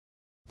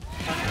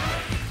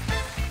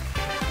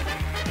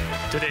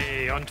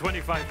Today on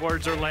 25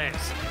 Words or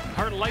Less,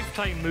 her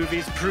Lifetime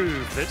movies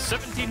prove that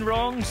 17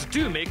 wrongs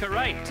do make a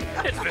right.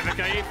 It's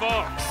Vivica A.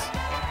 Fox.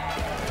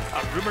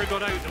 A rumour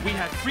got out that we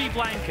had free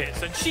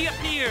blankets and she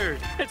appeared.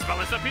 It's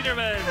Melissa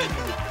Peterman.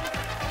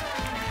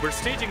 We're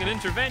staging an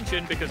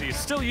intervention because he's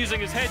still using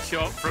his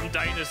headshot from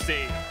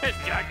Dynasty. It's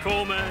Jack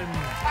Coleman.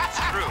 That's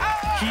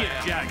true. He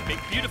and Jack make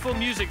beautiful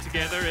music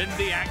together in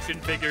the Action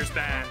Figures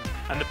Band.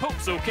 And the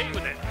Pope's okay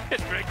with it.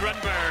 It's Greg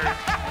Grunberg.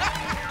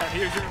 And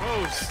here's your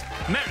host,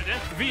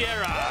 Meredith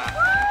Vieira.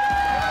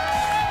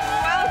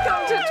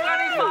 Welcome to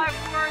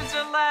 25 Words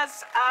or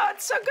Less. Oh,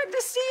 it's so good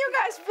to see you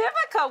guys.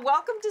 Vivica,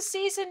 welcome to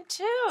season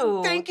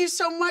 2. Thank you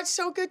so much.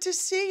 So good to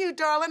see you,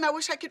 darling. I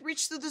wish I could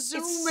reach through the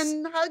Zoom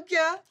and hug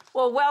you.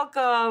 Well,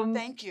 welcome.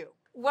 Thank you.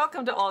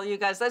 Welcome to all you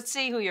guys. Let's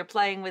see who you're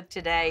playing with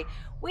today.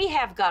 We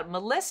have got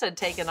Melissa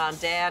taking on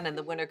Dan, and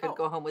the winner could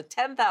go home with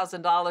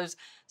 $10,000.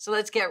 So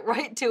let's get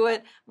right to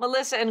it.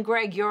 Melissa and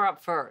Greg, you're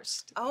up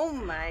first. Oh,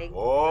 my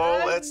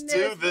Oh, let's do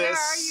goodness.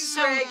 this.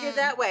 Where are you, Greg? You're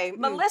that way.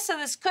 Melissa,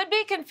 this could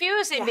be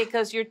confusing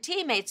because your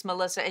teammate's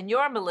Melissa and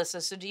you're Melissa.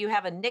 So do you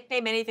have a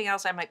nickname, anything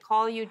else I might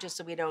call you just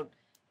so we don't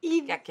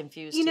get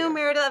confused You know,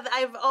 here? Meredith,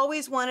 I've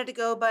always wanted to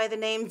go by the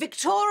name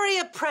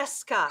Victoria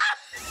Prescott.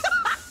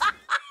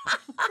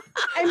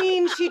 I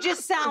mean, she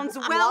just sounds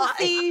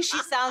wealthy. She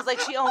sounds like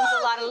she owns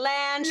a lot of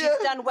land. She's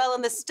done well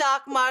in the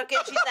stock market.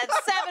 She's had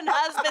 7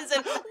 husbands,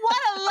 and what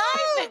a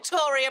life,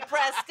 Victoria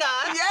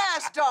Prescott.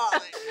 Yes,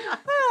 darling.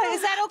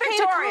 Is that okay?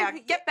 Victoria,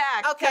 get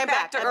back. Okay, get I'm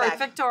back back, to I'm Earth. back.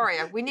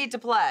 Victoria, we need to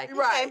play.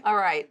 Right. All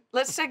right,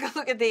 let's take a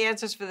look at the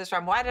answers for this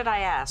round. Why did I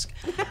ask?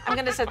 I'm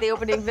going to set the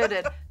opening bid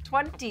at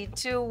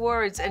 22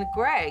 words. And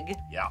Greg,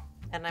 Yeah.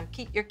 and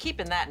you're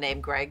keeping that name,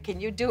 Greg. Can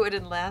you do it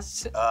in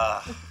less?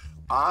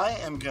 I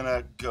am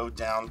gonna go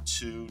down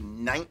to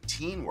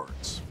 19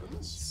 words for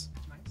this.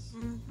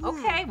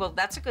 Okay, well,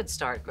 that's a good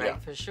start, Greg, Yeah.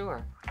 for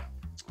sure.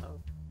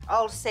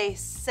 I'll say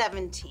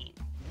 17.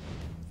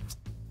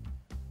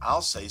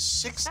 I'll say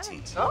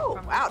 16.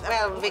 Oh, wow.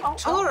 Well,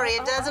 Victoria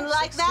doesn't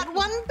like that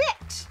one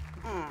bit.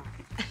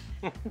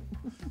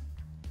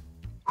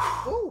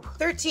 Ooh,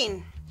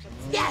 13.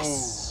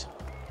 Yes.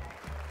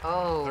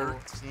 Oh.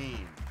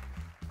 13.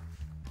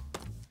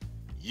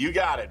 You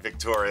got it,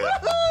 Victoria.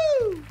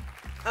 Woo!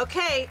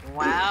 Okay.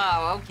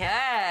 Wow,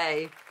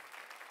 okay.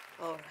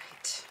 All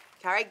right.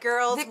 All right,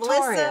 girls. Victoria,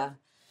 Melissa.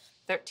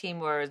 13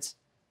 words,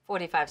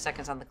 45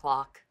 seconds on the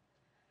clock.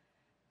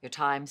 Your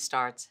time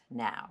starts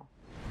now.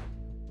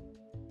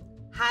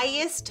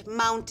 Highest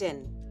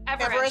mountain.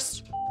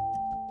 Everest.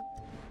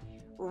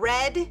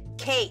 Red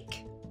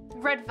cake.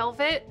 Red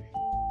velvet.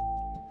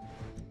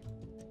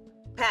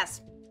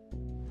 Pass.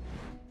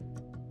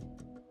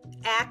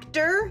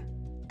 Actor.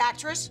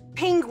 Actress.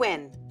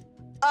 Penguin.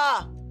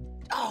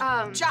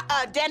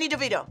 Danny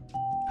DeVito.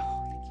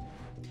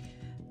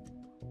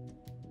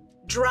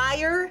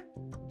 Dryer.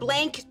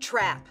 Blank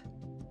trap.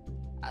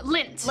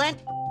 Lint. Lent.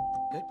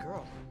 Good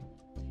girl.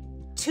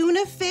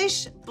 Tuna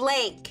fish.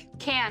 Blank.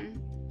 Can.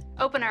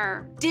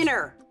 Opener.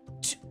 Dinner.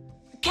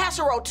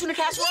 Casserole. Tuna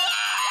casserole.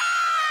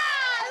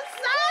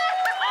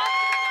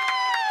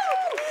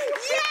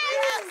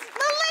 Yes!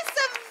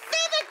 Melissa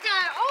Vivica!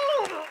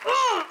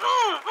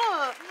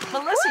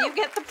 Melissa, you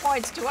get the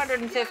points,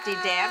 250.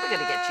 Dan, we're going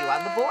to get you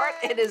on the board.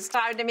 It is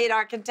time to meet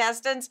our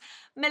contestants.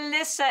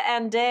 Melissa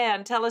and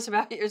Dan, tell us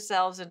about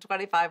yourselves in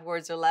 25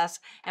 words or less.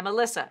 And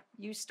Melissa,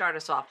 you start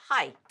us off.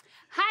 Hi.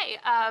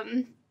 Hi.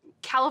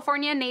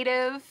 California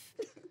native.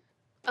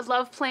 I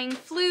love playing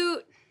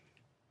flute.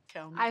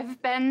 I've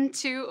been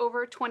to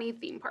over 20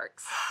 theme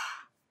parks.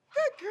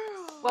 Good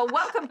girl. Well,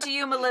 welcome to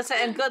you, Melissa,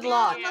 and good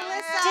luck. Melissa.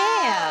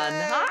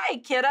 Dan, hi,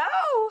 kiddo.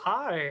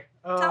 Hi.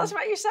 Tell us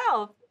about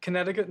yourself.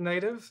 Connecticut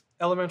native,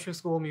 elementary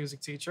school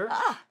music teacher.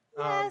 Ah,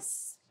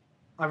 Yes.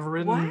 I've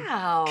ridden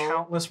wow.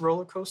 countless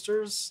roller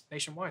coasters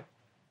nationwide.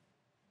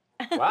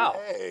 Wow.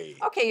 Hey.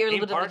 Okay, you're a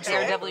Theme little bit of a parks,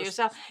 daredevil eh?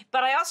 yourself.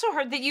 But I also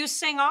heard that you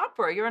sing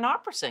opera. You're an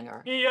opera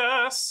singer.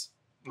 Yes.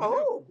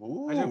 Oh.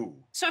 Ooh.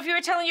 So if you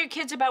were telling your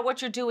kids about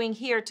what you're doing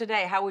here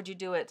today, how would you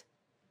do it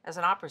as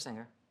an opera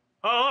singer?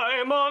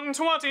 I'm on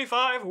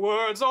 25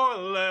 words or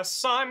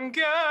less. I'm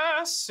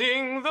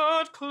guessing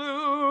the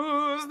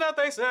clues that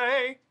they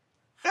say.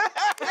 Bravo!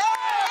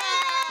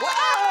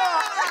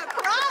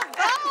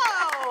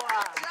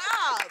 Good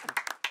job.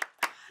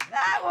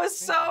 That was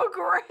so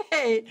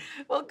great.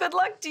 Well, good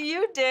luck to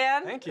you,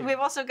 Dan. Thank you. We've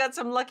also got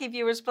some lucky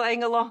viewers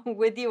playing along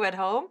with you at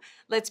home.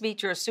 Let's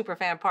meet your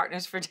superfan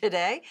partners for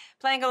today.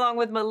 Playing along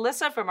with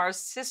Melissa from our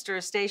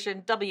sister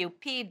station,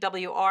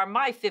 WPWR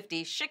My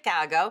 50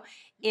 Chicago.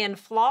 In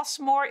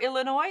Flossmoor,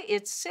 Illinois,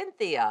 it's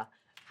Cynthia.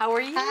 How are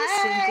you,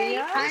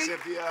 Cynthia? Hey,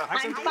 Cynthia.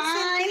 I'm fine.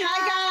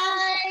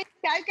 Hi, guys.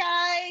 Hi,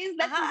 guys.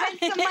 Let's Hi.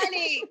 win some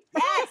money.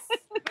 Yes.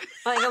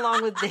 Playing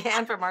along with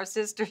Dan from our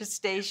sister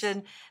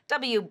station,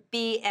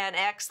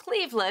 WBNX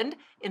Cleveland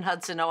in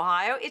Hudson,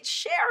 Ohio. It's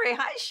Sherry.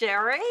 Hi,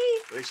 Sherry.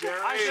 Hey, Sherry.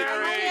 Hi,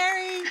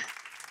 Sherry.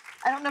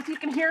 I don't know if you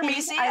can hear me.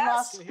 PCS? I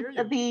lost We hear you.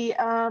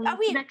 the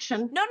we-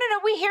 connection. No,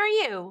 we hear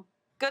you.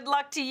 Good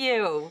luck to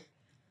you.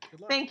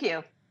 Good luck. Thank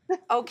you.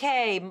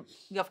 Okay,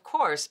 of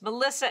course,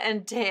 Melissa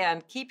and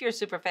Dan, keep your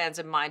superfans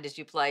in mind as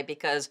you play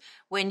because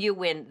when you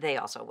win, they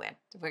also win.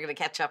 We're going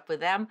to catch up with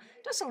them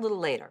just a little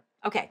later.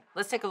 Okay,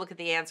 let's take a look at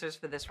the answers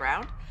for this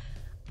round.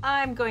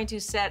 I'm going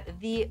to set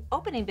the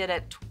opening bid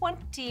at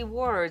 20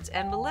 words,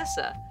 and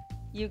Melissa,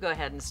 you go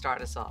ahead and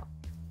start us off.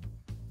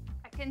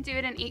 I can do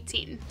it in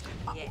 18.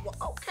 Yes.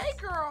 Okay,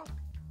 girl.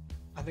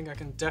 I think I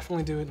can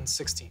definitely do it in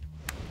 16.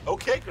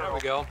 Okay, girl. There we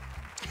go.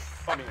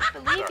 I mean, I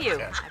believe you.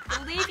 I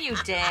believe you,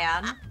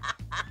 Dan.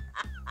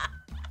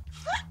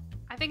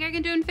 I think I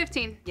can do it in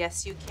 15.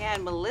 Yes, you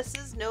can.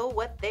 Melissas know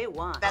what they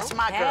want. That's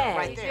my girl Okay.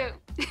 right You there.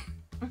 do.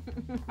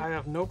 I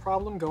have no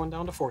problem going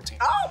down to 14.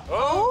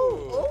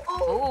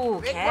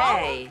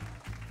 Okay.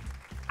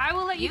 I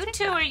will let you You take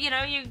two that. are,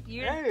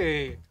 you're.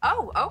 Hey.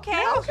 Oh,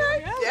 okay.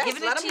 Okay. Yes,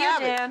 Giving let it to him you,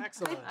 have it. Dan.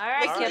 Excellent. All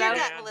right, Listen to your kiddo.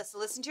 gut, Melissa.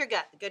 Listen to your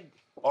gut. Good.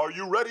 are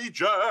you ready,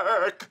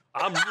 Jack?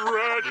 I'm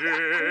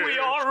ready. We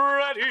are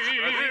ready.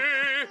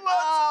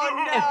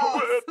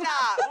 Oh, no.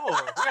 Stop.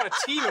 Oh, we got a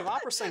team of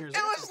opera singers.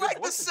 It was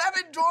like the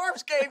seven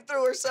dwarfs came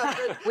through or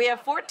something. We have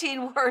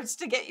 14 words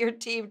to get your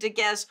team to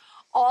guess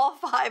all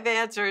 5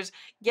 answers.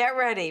 Get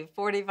ready.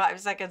 45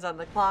 seconds on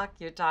the clock.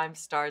 Your time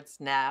starts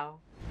now.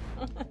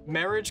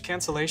 Marriage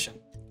cancellation.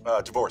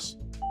 Divorce.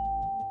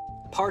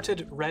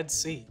 Parted Red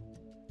Sea.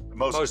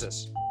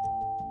 Moses.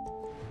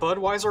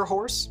 Budweiser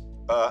horse.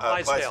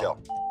 Clydesdale.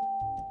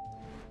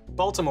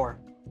 Baltimore.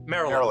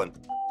 Maryland.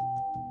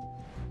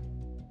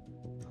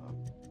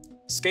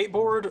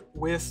 Skateboard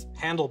with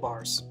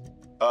handlebars.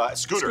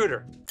 Scooter.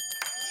 Scooter.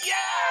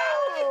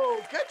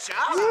 Oh, good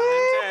job.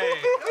 Hey,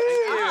 thank you.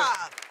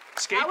 Ah,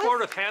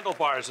 Skateboard with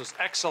handlebars is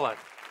excellent.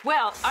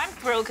 Well, I'm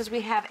thrilled because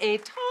we have a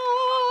tie.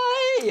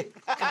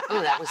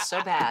 Oh, that was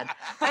so bad.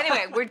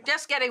 Anyway, we're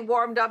just getting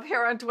warmed up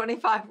here on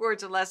 25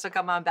 Words or Less, so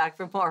come on back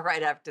for more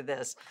right after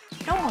this.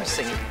 No more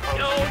singing.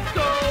 Don't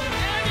go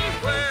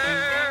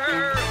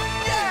anywhere.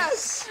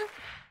 Yes.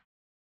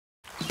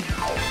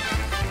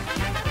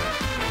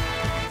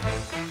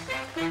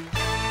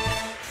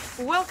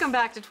 Welcome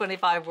back to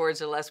 25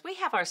 Words or Less. We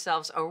have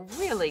ourselves a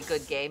really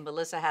good game.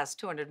 Melissa has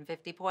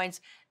 250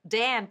 points,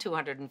 Dan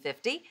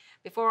 250.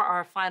 Before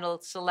our final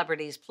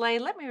celebrities play,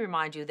 let me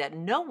remind you that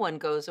no one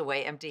goes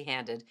away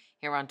empty-handed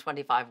here on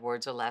 25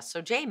 Words or Less.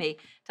 So Jamie,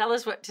 tell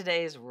us what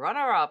today's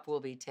runner-up will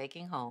be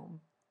taking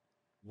home.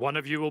 One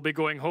of you will be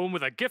going home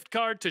with a gift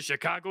card to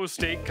Chicago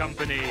Steak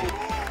Company.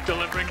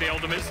 Delivering the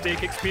ultimate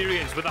steak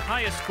experience with the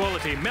highest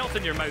quality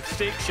melt-in-your-mouth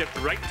steak shipped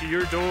right to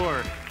your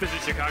door. Visit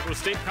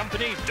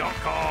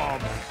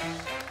ChicagoSteakCompany.com.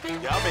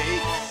 Yummy.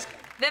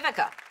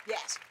 Vivica,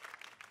 Yes.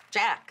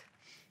 Jack,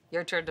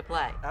 your turn to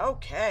play.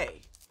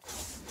 Okay.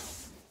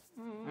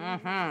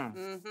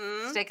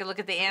 Let's take a look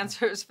at the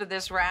answers for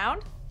this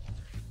round.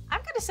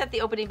 I'm going to set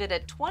the opening bid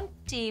at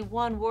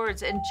 21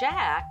 words. And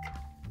Jack,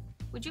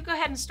 would you go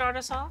ahead and start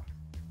us off?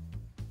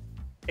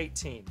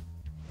 18.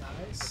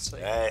 Nice.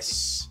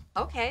 Yes.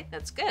 Okay,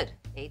 that's good.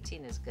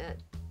 18 is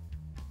good.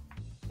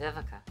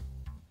 Vivica.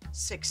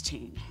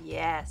 16.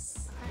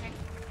 Yes.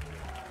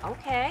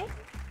 Okay.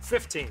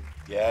 15.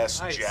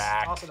 Yes, Nice.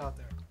 Jack. Toss it out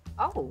there.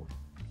 Oh,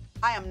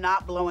 I am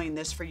not blowing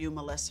this for you,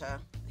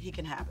 Melissa. He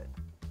can have it.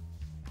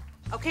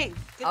 Okay.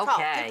 Good call.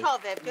 Okay. Good call,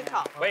 Viv. Good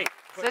call. Wait.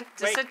 this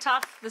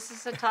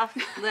is a tough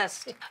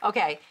list.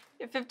 Okay,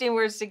 you have 15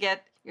 words to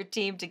get your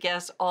team to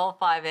guess all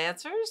 5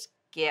 answers.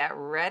 Get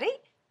ready.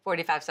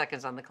 45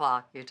 seconds on the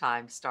clock. Your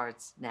time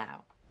starts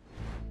now.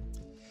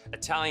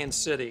 Italian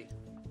city.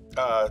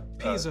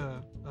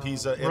 Pisa.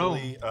 Pisa, Rome.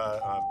 Italy.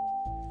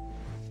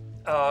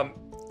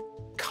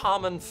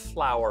 Common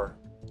flower.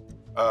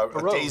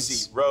 rose.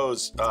 Daisy,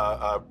 rose,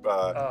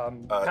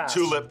 Pass.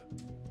 tulip,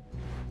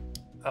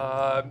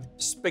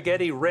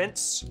 Spaghetti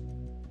rinse.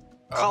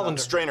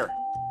 Colander. strainer,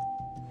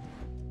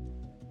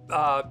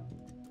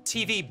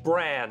 TV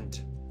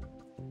brand.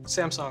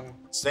 Samsung.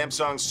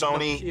 Samsung,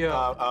 Sony.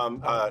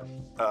 Nokia.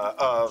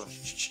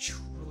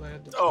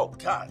 Oh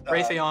God.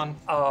 Raytheon.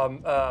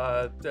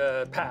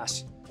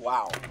 Pass.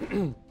 Wow.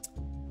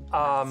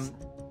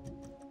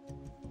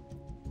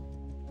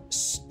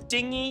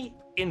 Stingy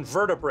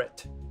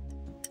invertebrate.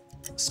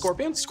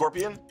 Scorpion.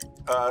 Scorpion.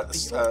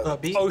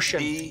 Bee. Ocean.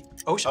 Bee.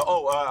 Ocean.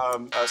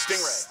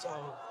 Stingray.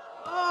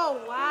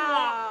 Oh,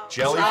 wow.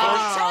 Jellyfish.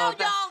 Oh, Tell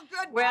y'all,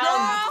 good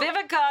well, girl.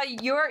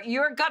 Vivica,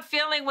 your gut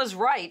feeling was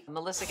right.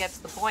 Melissa gets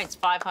the points.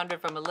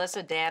 500 for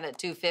Melissa, Dan at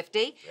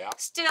 250. Yeah.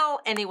 Still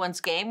anyone's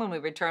game. When we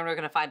return, we're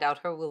going to find out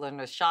who will earn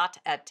a shot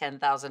at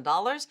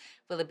 $10,000.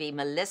 Will it be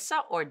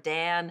Melissa or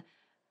Dan?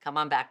 Come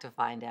on back to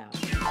find out.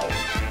 Jack,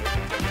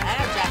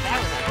 that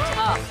was a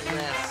tough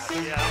list.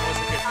 Yeah, that was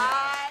a good.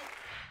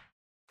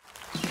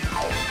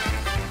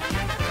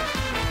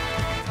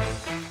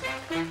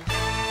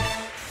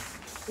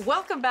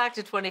 Welcome back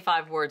to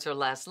 25 Words or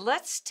Less.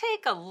 Let's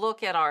take a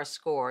look at our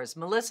scores.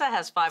 Melissa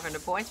has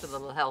 500 points with a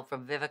little help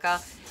from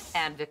Vivica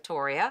and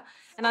Victoria.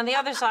 And on the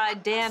other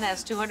side, Dan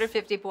has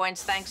 250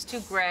 points thanks to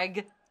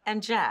Greg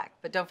and Jack.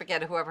 But don't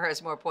forget, whoever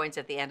has more points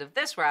at the end of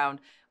this round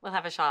will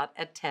have a shot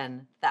at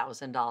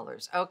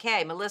 $10,000.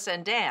 Okay, Melissa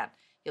and Dan,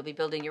 You'll be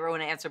building your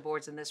own answer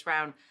boards in this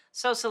round.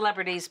 So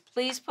celebrities,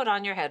 please put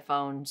on your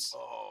headphones.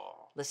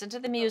 Listen to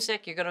the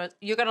music.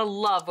 You're gonna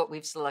love what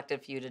we've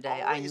selected for you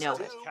today. I know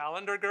it.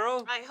 Calendar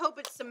girl? I hope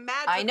it's some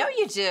magic. I know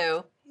you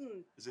do.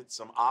 Is it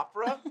some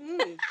opera?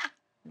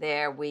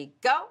 There we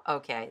go.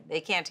 Okay,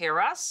 they can't hear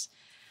us.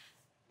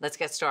 Let's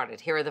get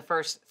started. Here are the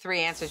first 3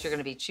 answers you're going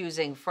to be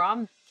choosing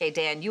from. Okay,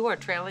 Dan, you are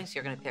trailing, so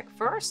you're going to pick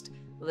first.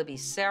 Will it be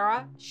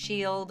Sarah,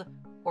 Shield,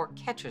 or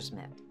Catcher's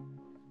Mitt?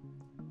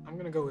 I'm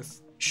gonna go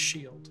with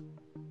Shield.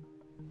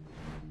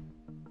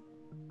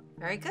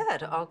 Very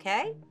good.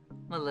 Okay,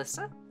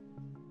 Melissa.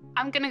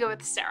 I'm gonna go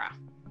with Sarah.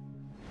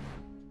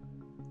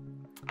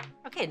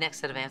 Okay, next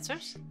set of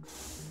answers.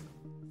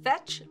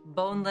 Fetch,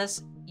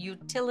 boneless,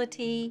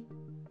 utility,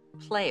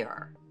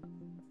 player.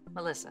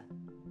 Melissa.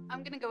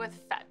 I'm gonna go with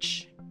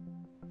Fetch.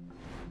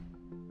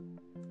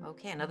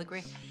 Okay, another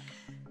green.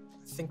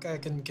 I think I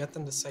can get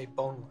them to say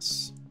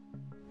boneless.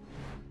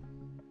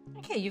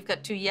 Okay, you've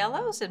got 2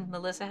 yellows and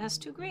Melissa has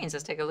 2 greens.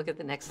 Let's take a look at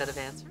the next set of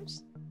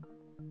answers.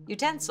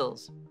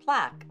 Utensils,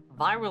 plaque,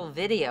 viral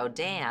video.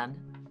 Dan,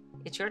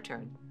 it's your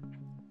turn.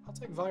 I'll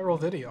take viral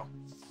video.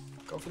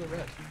 Go for the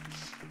red.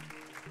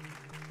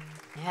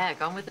 Yeah,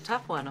 going with the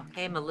tough one.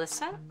 Okay,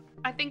 Melissa.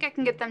 I think I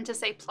can get them to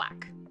say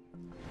plaque.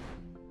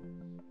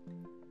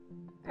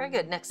 Very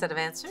good. Next set of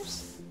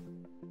answers.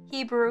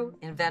 Hebrew,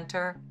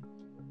 inventor,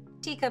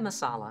 tikka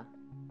masala.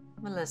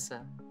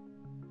 Melissa.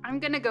 I'm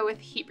gonna go with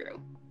Hebrew.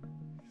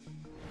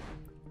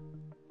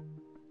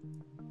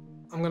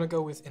 I'm gonna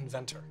go with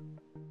inventor.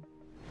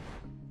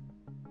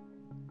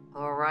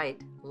 All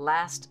right,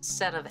 last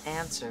set of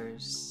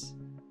answers.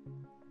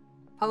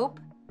 Pope,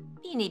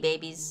 Beanie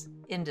Babies,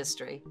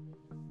 industry.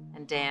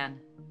 And Dan,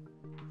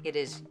 it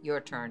is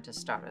your turn to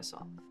start us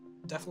off.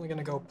 Definitely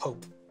gonna go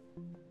Pope.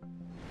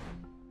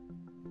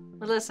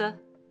 Melissa.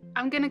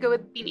 I'm gonna go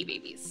with Beanie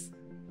Babies.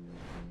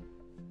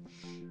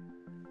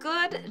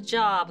 Good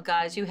job,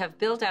 guys. You have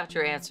built out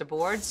your answer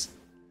boards.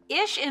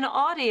 Ish in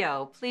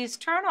audio, please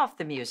turn off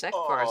the music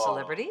for our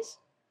celebrities.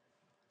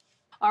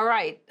 All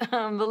right,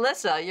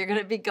 Melissa, you're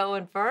gonna be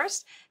going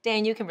first.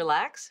 Dan, you can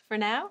relax for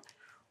now.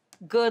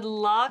 Good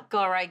luck.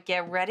 All right,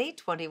 get ready.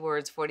 20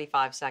 words,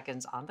 45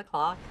 seconds on the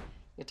clock.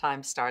 Your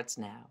time starts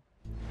now.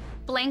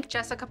 Blank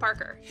Jessica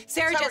Parker.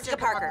 Sarah Jessica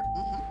Parker.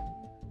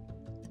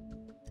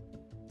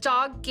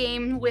 Dog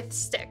game with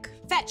stick.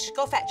 Fetch.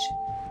 Go fetch.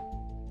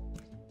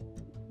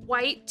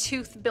 White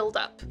tooth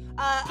buildup.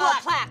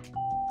 Plaque.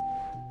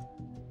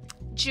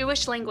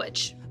 Jewish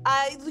language.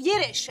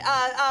 Yiddish.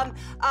 Oh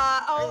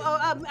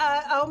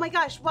my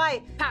gosh,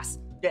 why? Pass.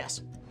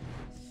 Yes.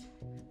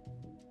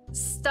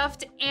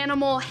 Stuffed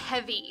animal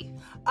heavy.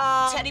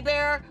 Teddy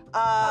bear.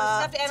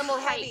 Stuffed animal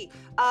heavy.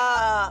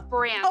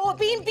 Brand. Oh,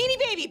 beanie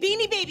baby,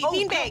 beanbag,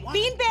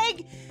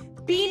 beanbag,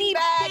 beanie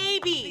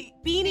baby,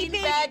 beanie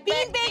baby,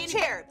 beanbag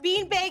chair,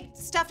 beanbag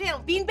stuffed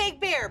animal, beanbag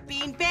bear,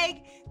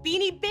 beanbag,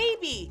 beanie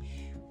baby,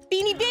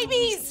 beanie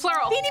babies,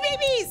 Plural. beanie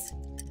babies.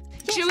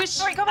 Jewish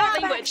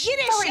language.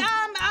 Yiddish.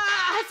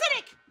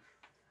 Hasidic.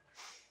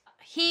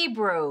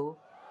 Hebrew.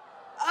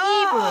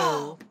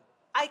 Oh,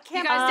 I You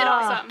can't. guys did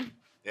awesome.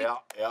 Yeah.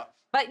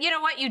 But you know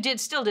what? You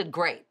still did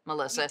great,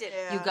 Melissa. You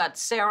did. You got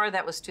Sarah,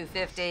 that was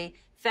 250.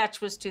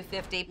 Fetch was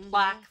 250.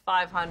 Plaque,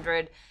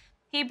 500.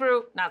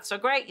 Hebrew, not so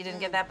great. You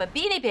didn't get that. But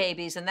Beanie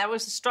Babies, and that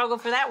was a struggle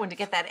for that one to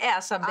get that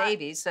S on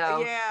babies.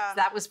 So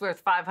that was worth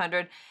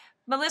 500.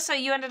 Melissa,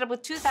 you ended up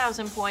with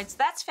 2,000 points.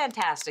 That's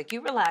fantastic.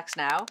 You relax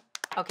now.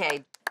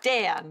 Okay,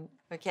 Dan.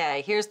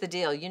 Okay, here's the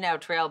deal. You now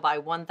trail by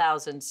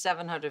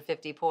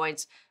 1,750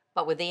 points.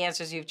 But with the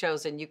answers you've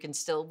chosen, you can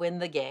still win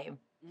the game.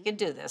 You can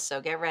do this,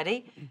 so get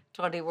ready.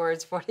 20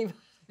 words, 45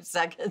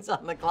 seconds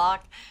on the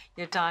clock.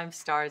 Your time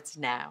starts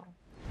now.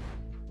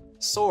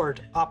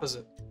 Sword,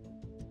 opposite.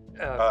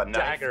 Knife,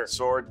 Dagger.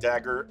 sword,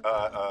 dagger.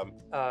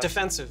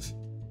 Defensive.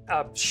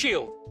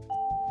 Shield.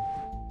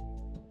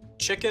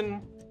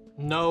 Chicken,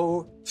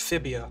 no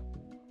phibia.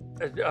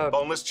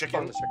 Boneless chicken.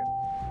 Boneless chicken.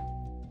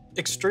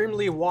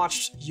 Extremely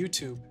watched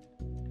YouTube.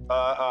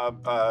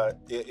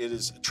 It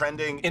is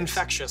trending.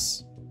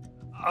 Infectious.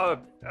 It's oh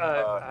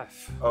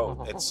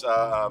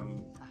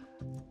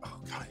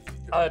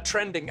god.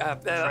 Trending.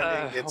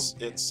 Trending.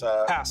 It's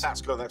Pass.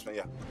 Pass. Go to the next one.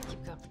 Yeah.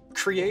 Keep going.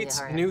 Creates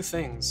hurry up. new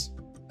things.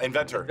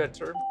 Inventor.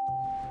 Inventor.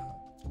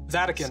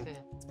 Vatican.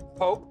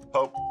 Pope.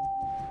 Pope.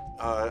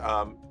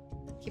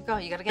 Keep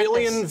going. You gotta get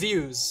Billion this.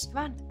 views.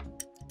 Come on.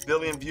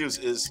 Billion views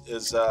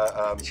is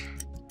oh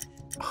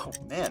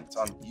man, it's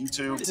on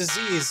YouTube.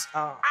 Disease.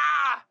 Oh,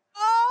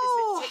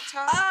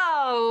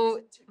 Oh,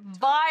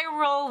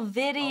 viral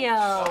video.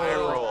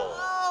 Viral.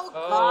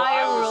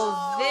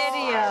 Viral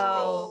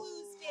video.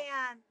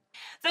 Dan.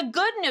 The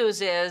good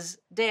news is,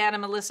 Dan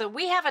and Melissa,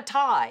 we have a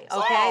tie,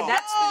 okay? Oh.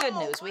 That's the good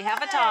news. We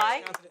have a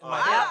tie.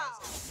 Wow.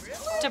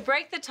 To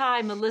break the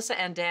tie, Melissa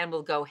and Dan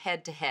will go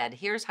head to head.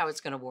 Here's how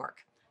it's going to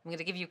work. I'm going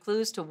to give you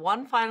clues to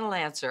one final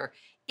answer.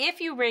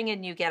 If you ring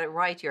and you get it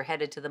right, you're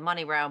headed to the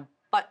money round,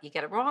 but you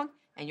get it wrong,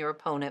 and your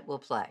opponent will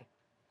play.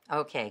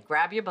 Okay,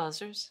 grab your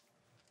buzzers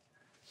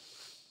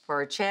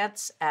for a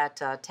chance at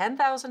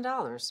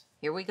 $10,000.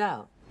 Here we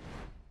go.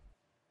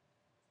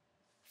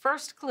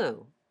 First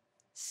clue,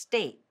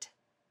 state.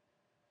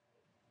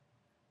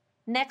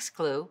 Next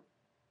clue,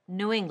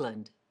 New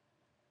England.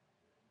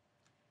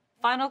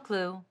 Final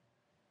clue,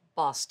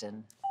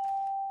 Boston.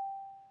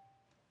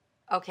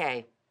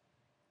 Okay,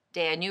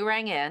 Dan, you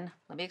rang in.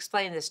 Let me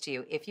explain this to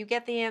you. If you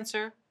get the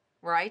answer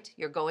right,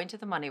 you're going to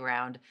the money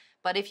round.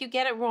 But if you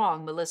get it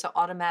wrong, Melissa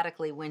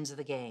automatically wins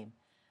the game.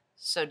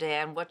 So,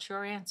 Dan, what's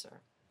your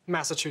answer?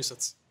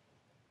 Massachusetts.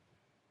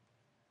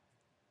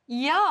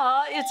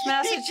 Yeah, it's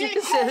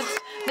Massachusetts.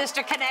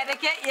 Mr.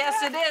 Connecticut,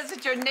 yes it is.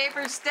 It's your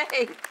neighbor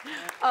state.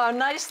 Oh,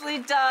 nicely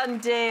done,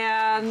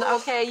 Dan.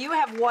 Okay, you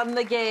have won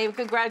the game.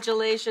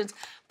 Congratulations.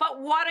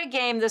 But what a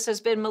game this has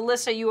been.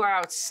 Melissa, you are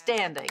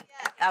outstanding.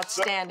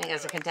 Outstanding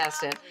as a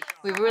contestant.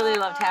 We really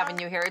loved having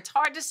you here. It's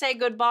hard to say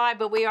goodbye,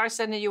 but we are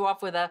sending you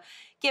off with a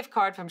gift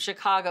card from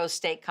Chicago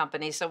Steak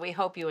Company, so we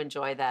hope you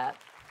enjoy that.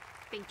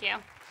 Thank you.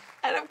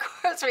 And of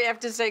course, we have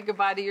to say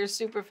goodbye to your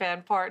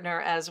superfan partner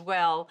as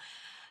well.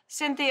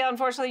 Cynthia,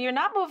 unfortunately, you're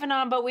not moving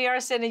on, but we are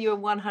sending you a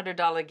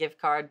 $100 gift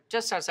card,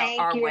 just as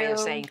our way of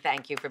saying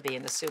thank you for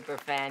being a super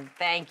fan.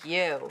 Thank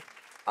you.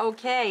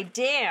 Okay,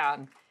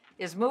 Dan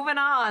is moving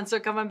on, so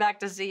coming back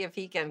to see if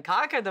he can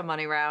conquer the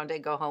money round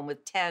and go home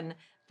with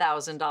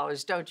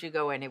 $10,000. Don't you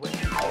go anywhere.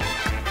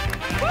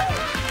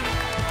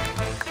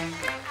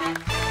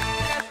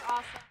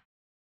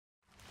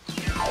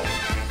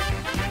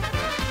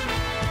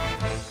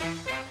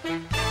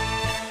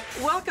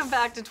 Welcome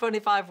back to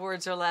 25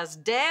 Words or Less.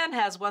 Dan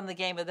has won the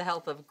game with the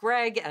help of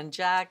Greg and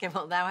Jack and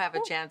will now have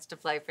a chance to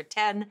play for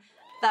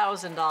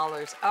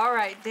 $10,000. All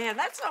right, Dan,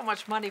 that's not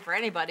much money for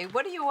anybody.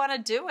 What do you want to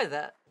do with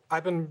it?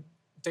 I've been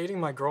dating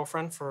my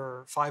girlfriend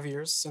for 5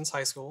 years, since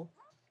high school,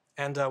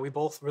 and we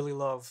both really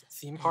love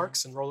theme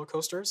parks and roller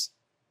coasters.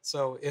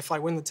 So if I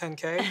win the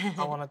 10K,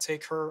 I want to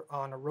take her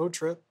on a road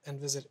trip and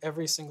visit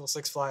every single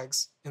Six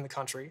Flags in the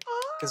country,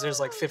 because there's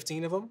like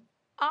 15 of them.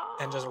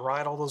 And just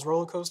ride all those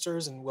roller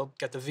coasters, and we'll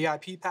get the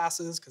VIP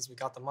passes because we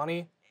got the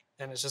money,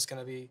 and it's just going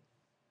to be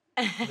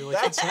a really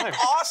good time.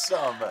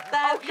 Awesome.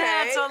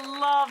 That's a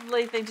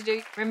lovely thing to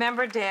do.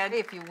 Remember, Dan,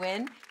 if you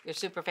win, your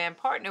superfan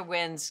partner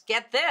wins.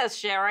 Get this,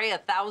 Sherry,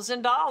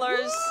 $1,000.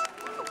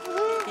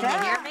 Can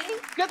you hear me?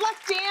 Good luck,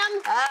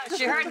 Dan.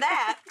 She heard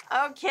that.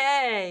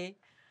 Okay.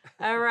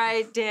 All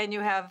right, Dan, you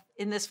have,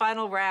 in this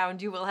final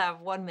round, you will have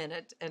 1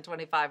 minute and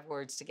 25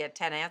 words to get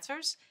 10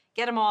 answers.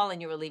 Get them all, and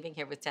you are leaving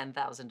here with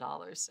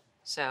 $10,000.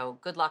 So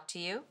good luck to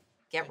you.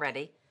 Get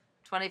ready.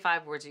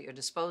 25 words at your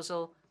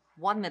disposal.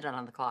 1 minute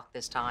on the clock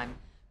this time.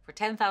 For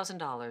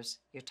 $10,000,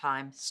 your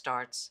time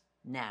starts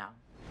now.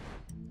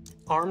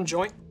 Arm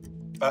joint.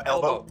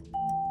 Elbow.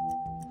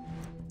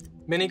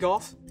 Mini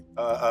golf.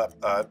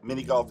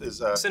 Mini golf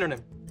is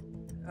Synonym.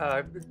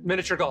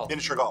 Miniature golf.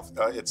 miniature golf.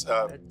 It's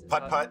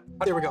putt.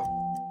 There we go.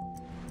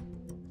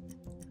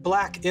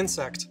 Black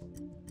insect.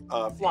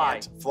 Fly.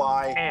 Ant,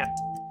 fly. Ant.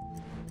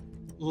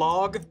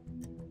 Log.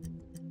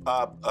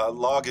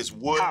 Log is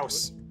wood.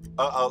 House.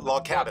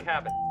 Log cabin.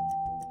 Cabin.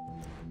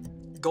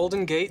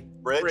 Golden Gate.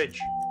 Bridge. Bridge.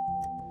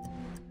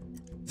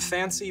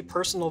 Fancy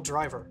personal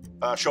driver.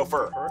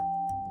 Chauffeur.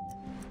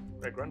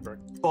 Greg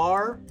Grunberg.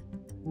 Bar.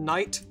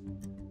 Night.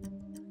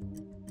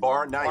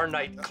 Bar night. Our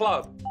night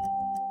club.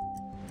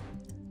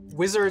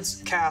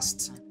 Wizard's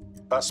cast.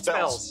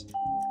 Spells.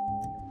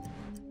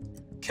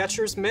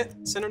 Catcher's mitt.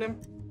 Synonym.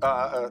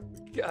 A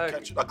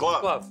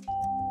glove. Glove.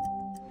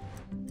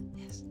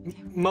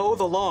 Mow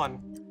the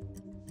lawn.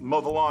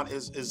 Mow the lawn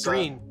is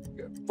Green.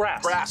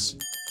 Brass. Grass.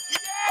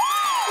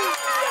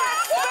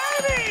 Yes,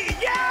 baby!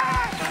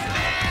 Yes!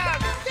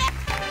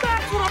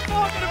 That's what I'm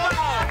talking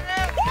about!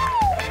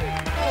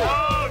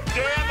 Oh,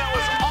 Dan, that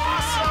was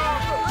awesome!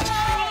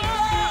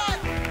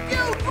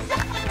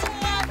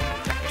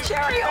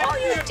 Sherry, all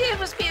you did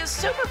was be a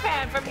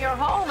superfan from your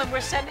home, and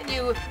we're sending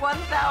you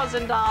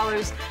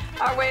 $1,000.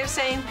 Our way of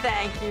saying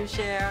thank you,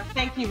 Cher.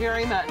 Thank you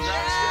very much.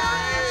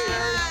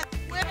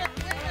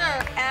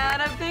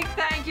 And a big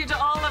thank you to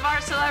all of our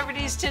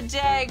celebrities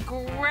today.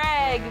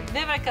 Greg,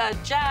 Vivica,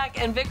 Jack,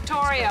 and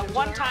Victoria.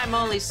 One time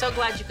only. So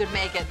glad you could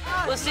make it.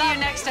 We'll see you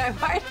next time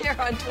right here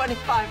on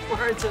 25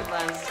 Words or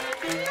Less.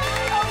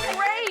 Oh,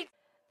 great!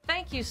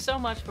 Thank you so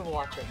much for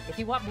watching. If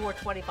you want more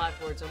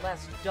 25 Words or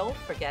Less, don't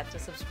forget to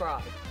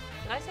subscribe.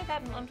 Did I say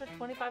that in under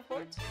 25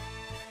 words?